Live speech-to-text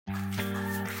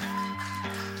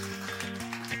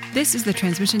This is the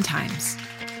Transmission Times.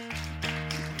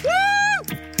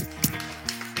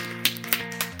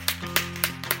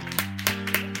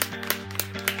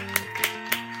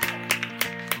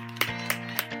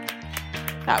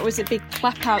 That was a big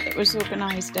clap out that was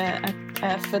organised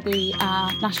for the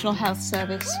National Health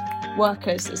Service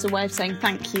workers as a way of saying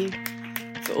thank you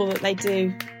for all that they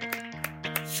do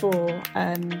for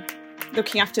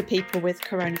looking after people with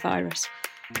coronavirus.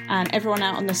 And everyone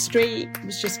out on the street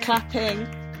was just clapping,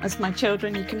 as my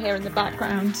children, you can hear in the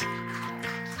background,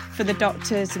 for the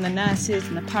doctors and the nurses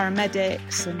and the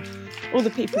paramedics and all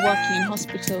the people working in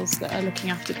hospitals that are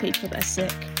looking after people that are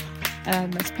sick.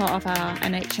 As part of our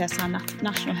NHS, our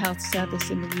National Health Service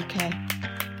in the UK.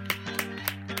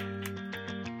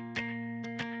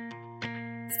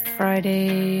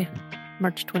 Friday,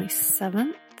 March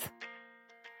 27th,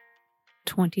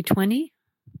 2020.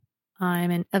 I'm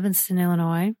in Evanston,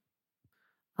 Illinois.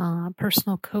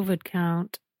 Personal COVID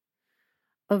count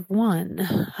of 1.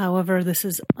 However, this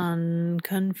is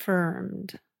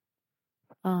unconfirmed.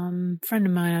 Friend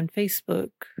of mine on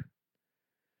Facebook,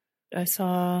 I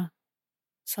saw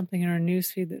something in our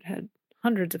newsfeed that had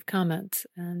hundreds of comments,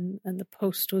 and the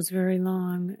post was very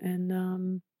long,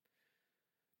 and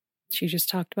she just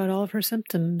talked about all of her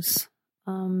symptoms,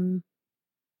 and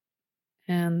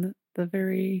the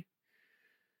very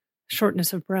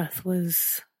shortness of breath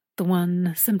was the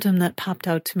one symptom that popped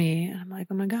out to me. And I'm like,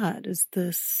 oh my God, is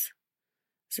this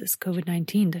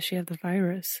COVID-19? Does she have the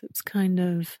virus? It's kind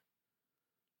of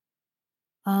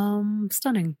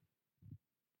stunning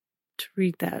to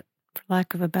read that, for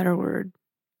lack of a better word.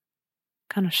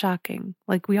 Kind of shocking.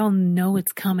 Like, we all know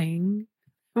it's coming.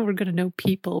 We're going to know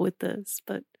people with this,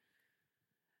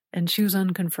 and she was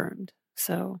unconfirmed.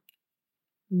 So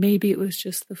maybe it was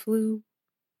just the flu.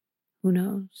 Who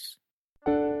knows?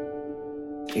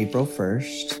 April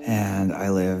 1st, and I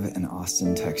live in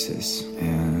Austin, Texas,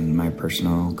 and my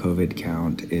personal COVID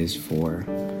count is 4.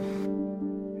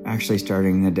 Actually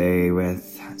starting the day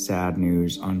with sad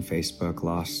news on Facebook.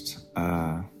 Lost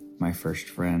my first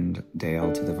friend,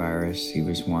 Dale, to the virus. He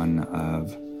was one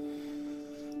of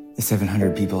the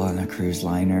 700 people on the cruise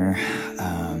liner.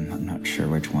 I'm not sure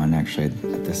which one actually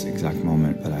at this exact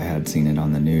moment, but I had seen it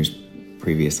on the news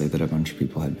previously that a bunch of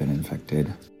people had been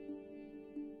infected.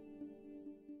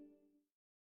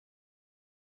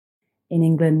 In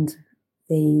England,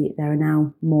 there are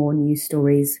now more news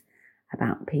stories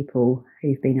about people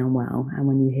who've been unwell, and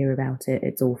when you hear about it,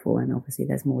 it's awful, and obviously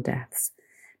there's more deaths,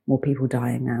 more people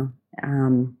dying now.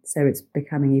 So it's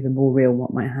becoming even more real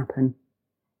what might happen.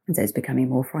 And so it's becoming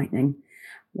more frightening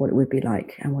what it would be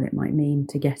like and what it might mean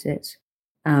to get it.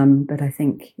 But I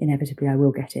think inevitably I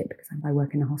will get it because I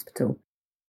work in a hospital.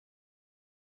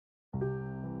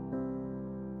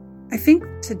 I think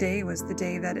today was the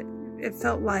day that it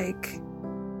felt like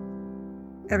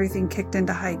everything kicked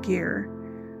into high gear.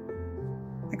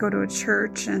 I go to a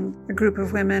church and a group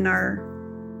of women are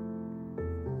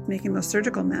making those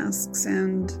surgical masks,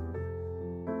 and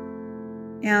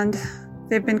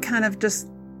they've been kind of just,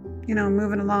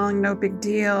 moving along, no big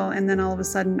deal. And then all of a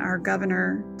sudden our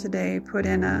governor today put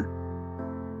in a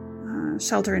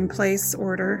shelter in place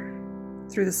order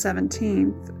through the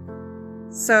 17th.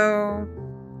 So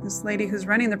this lady who's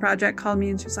running the project called me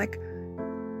and she was like,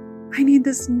 I need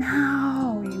this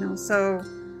now, so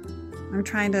I'm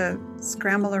trying to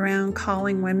scramble around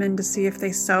calling women to see if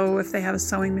they sew, if they have a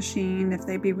sewing machine, if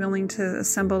they'd be willing to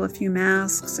assemble a few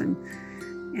masks.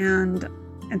 And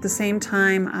at the same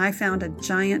time, I found a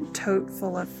giant tote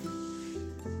full of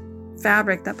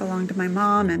fabric that belonged to my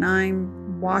mom, and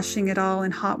I'm washing it all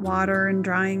in hot water and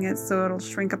drying it so it'll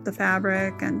shrink up the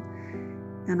fabric. And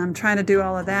I'm trying to do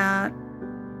all of that.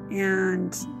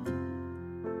 And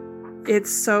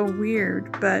it's so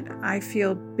weird, but I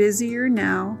feel busier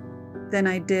now than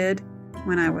I did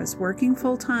when I was working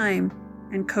full time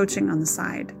and coaching on the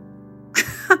side.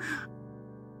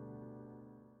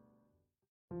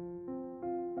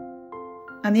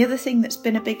 And the other thing that's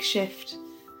been a big shift,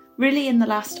 really in the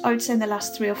last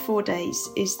 3 or 4 days,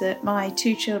 is that my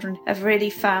 2 children have really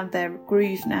found their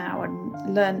groove now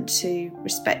and learned to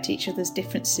respect each other's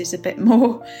differences a bit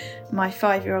more. My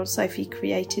 5-year-old Sophie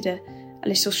created a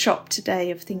little shop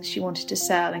today of things she wanted to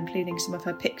sell, including some of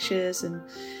her pictures and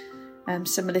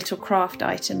some little craft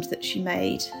items that she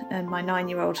made. And my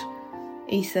 9-year-old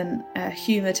Ethan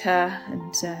humoured her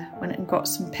and went and got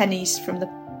some pennies from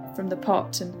the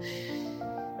pot and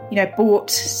bought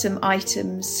some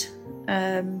items.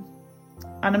 And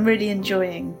I'm really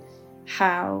enjoying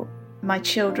how my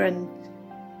children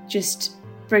just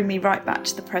bring me right back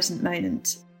to the present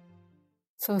moment.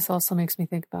 So this also makes me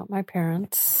think about my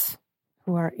parents,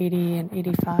 who are 80 and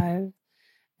 85,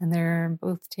 And they're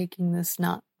both taking this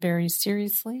not very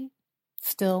seriously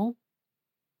still.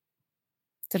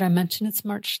 Did I mention it's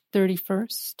March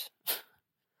 31st?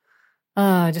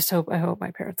 I hope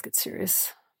my parents get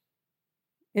serious.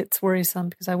 It's worrisome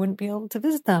because I wouldn't be able to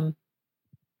visit them.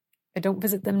 I don't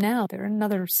visit them now. They're in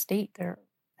another state. They're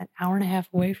an hour and a half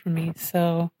away from me.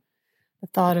 So the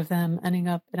thought of them ending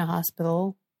up in a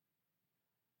hospital,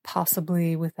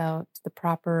 possibly without the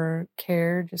proper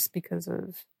care just because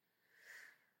of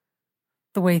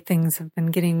the way things have been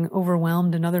getting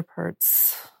overwhelmed in other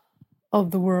parts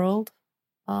of the world,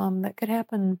 that could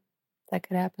happen. That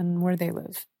could happen where they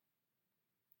live.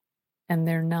 And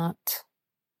they're not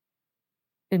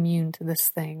immune to this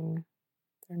thing.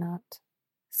 They're not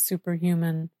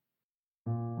superhuman.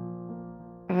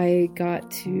 I got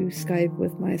to Skype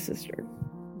with my sister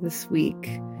this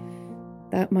week.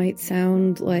 That might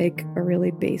sound like a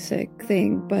really basic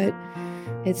thing, but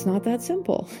it's not that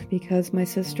simple because my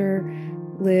sister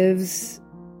lives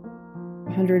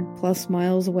 100 plus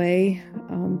miles away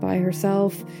by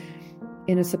herself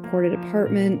in a supported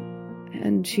apartment,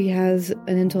 and she has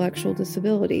an intellectual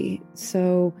disability.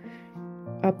 So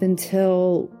up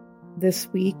until this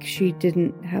week, she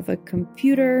didn't have a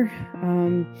computer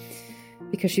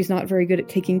because she's not very good at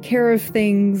taking care of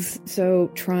things.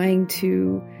 So trying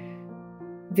to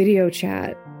video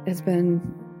chat has been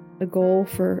a goal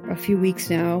for a few weeks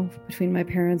now between my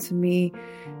parents and me.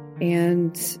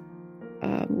 And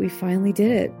we finally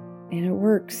did it, and it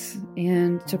works,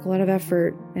 and it took a lot of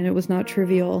effort, and it was not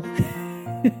trivial.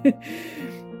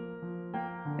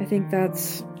 I think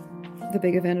that's the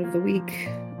big event of the week.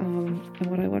 And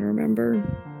what I want to remember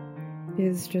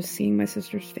is just seeing my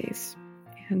sister's face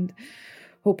and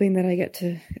hoping that I get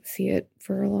to see it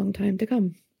for a long time to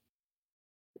come.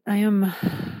 I am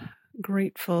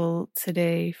grateful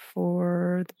today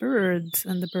for the birds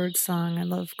and the bird song. I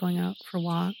love going out for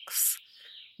walks.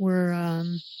 We're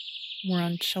on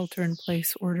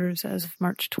shelter-in-place orders as of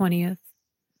March 20th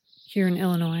here in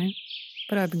Illinois,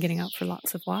 but I've been getting out for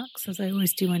lots of walks, as I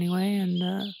always do anyway,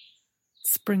 and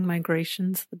spring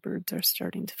migrations, the birds are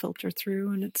starting to filter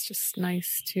through, and it's just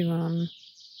nice to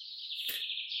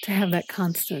have that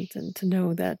constant and to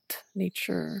know that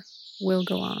nature will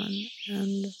go on,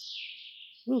 and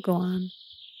will go on.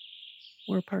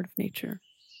 We're a part of nature.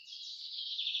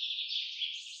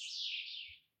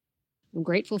 I'm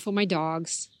grateful for my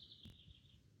dogs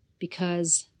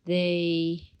because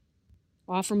they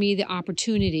offer me the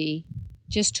opportunity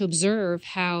just to observe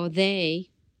how they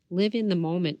live in the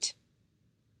moment.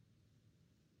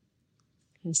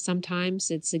 And sometimes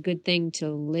it's a good thing to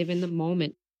live in the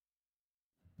moment.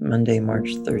 Monday,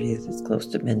 March 30th, it's close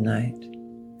to midnight.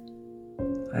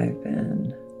 I've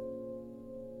been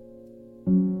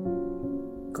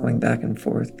going back and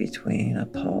forth between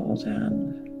appalled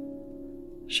and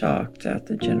shocked at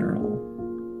the general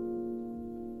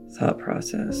thought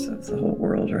process of the whole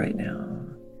world right now.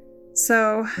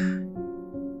 So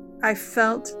I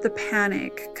felt the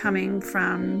panic coming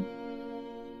from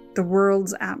the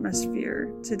world's atmosphere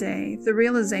today. The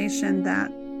realization that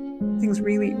things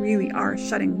really, really are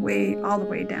shutting all the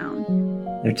way down.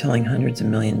 They're telling hundreds of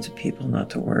millions of people not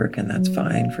to work, and that's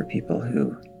fine for people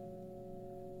who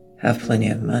have plenty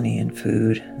of money and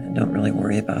food and don't really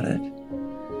worry about it.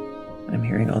 I'm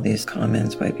hearing all these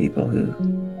comments by people who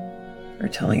are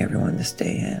telling everyone to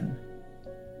stay in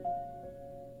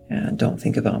and don't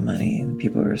think about money. And the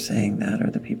people who are saying that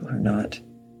are the people who are not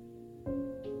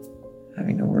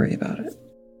having to worry about it.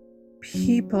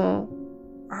 People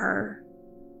are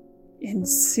in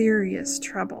serious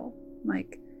trouble.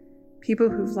 Like people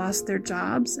who've lost their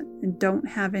jobs and don't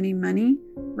have any money.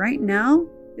 Right now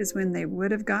is when they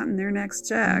would have gotten their next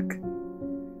check.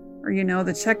 Or,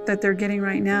 the check that they're getting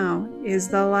right now is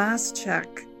the last check.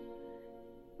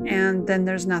 And then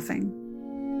there's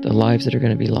nothing. The lives that are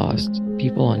going to be lost,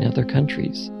 people in other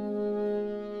countries.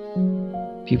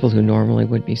 People who normally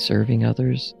would be serving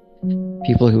others.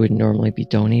 People who would normally be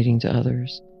donating to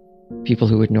others. People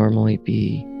who would normally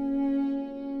be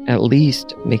at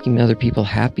least making other people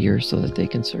happier so that they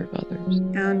can serve others.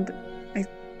 And I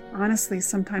honestly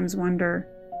sometimes wonder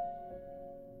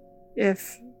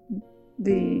if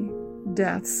the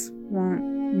deaths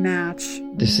won't match.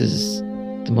 This is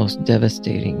the most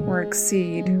devastating or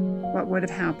exceed what would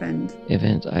have happened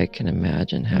event I can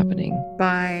imagine happening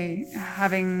by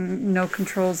having no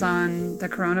controls on the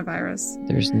coronavirus.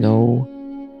 There's no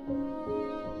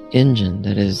engine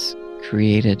that has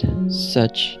created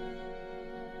such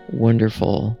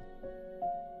wonderful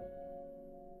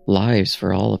lives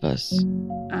for all of us.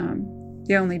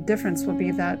 The only difference will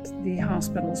be that the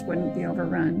hospitals wouldn't be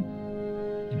overrun.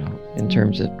 In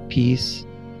terms of peace,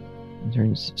 in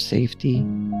terms of safety.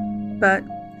 But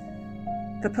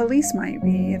the police might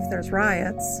be if there's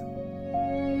riots.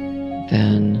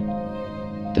 Then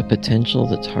the potential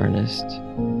that's harnessed.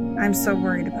 I'm so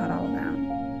worried about all of that.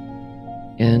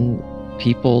 And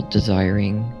people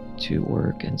desiring to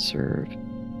work and serve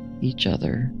each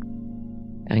other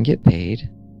and get paid.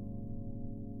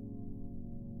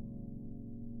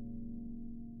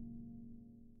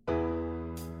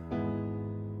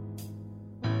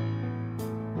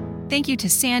 Thank you to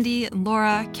Sandy,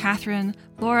 Laura, Catherine,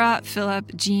 Laura,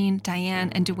 Philip, Jean, Diane,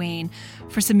 and Dwayne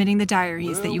for submitting the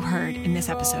diaries that you heard in this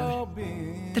episode.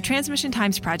 The Transmission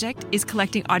Times Project is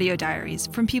collecting audio diaries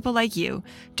from people like you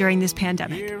during this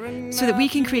pandemic so that we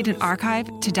can create an archive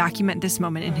to document this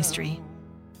moment in history.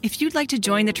 If you'd like to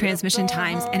join the Transmission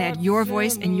Times and add your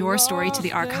voice and your story to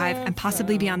the archive and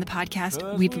possibly be on the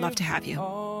podcast, we'd love to have you.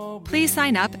 Please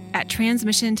sign up at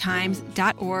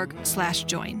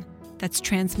transmissiontimes.org/join. That's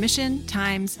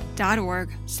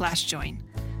transmissiontimes.org/join.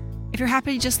 If you're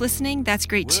happy just listening, that's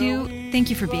great too.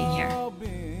 Thank you for being here.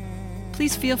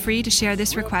 Please feel free to share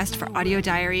this request for audio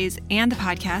diaries and the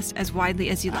podcast as widely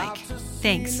as you like.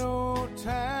 Thanks.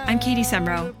 I'm Katie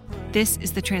Semro. This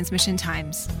is the Transmission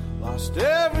Times. Lost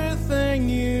everything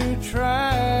you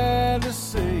tried to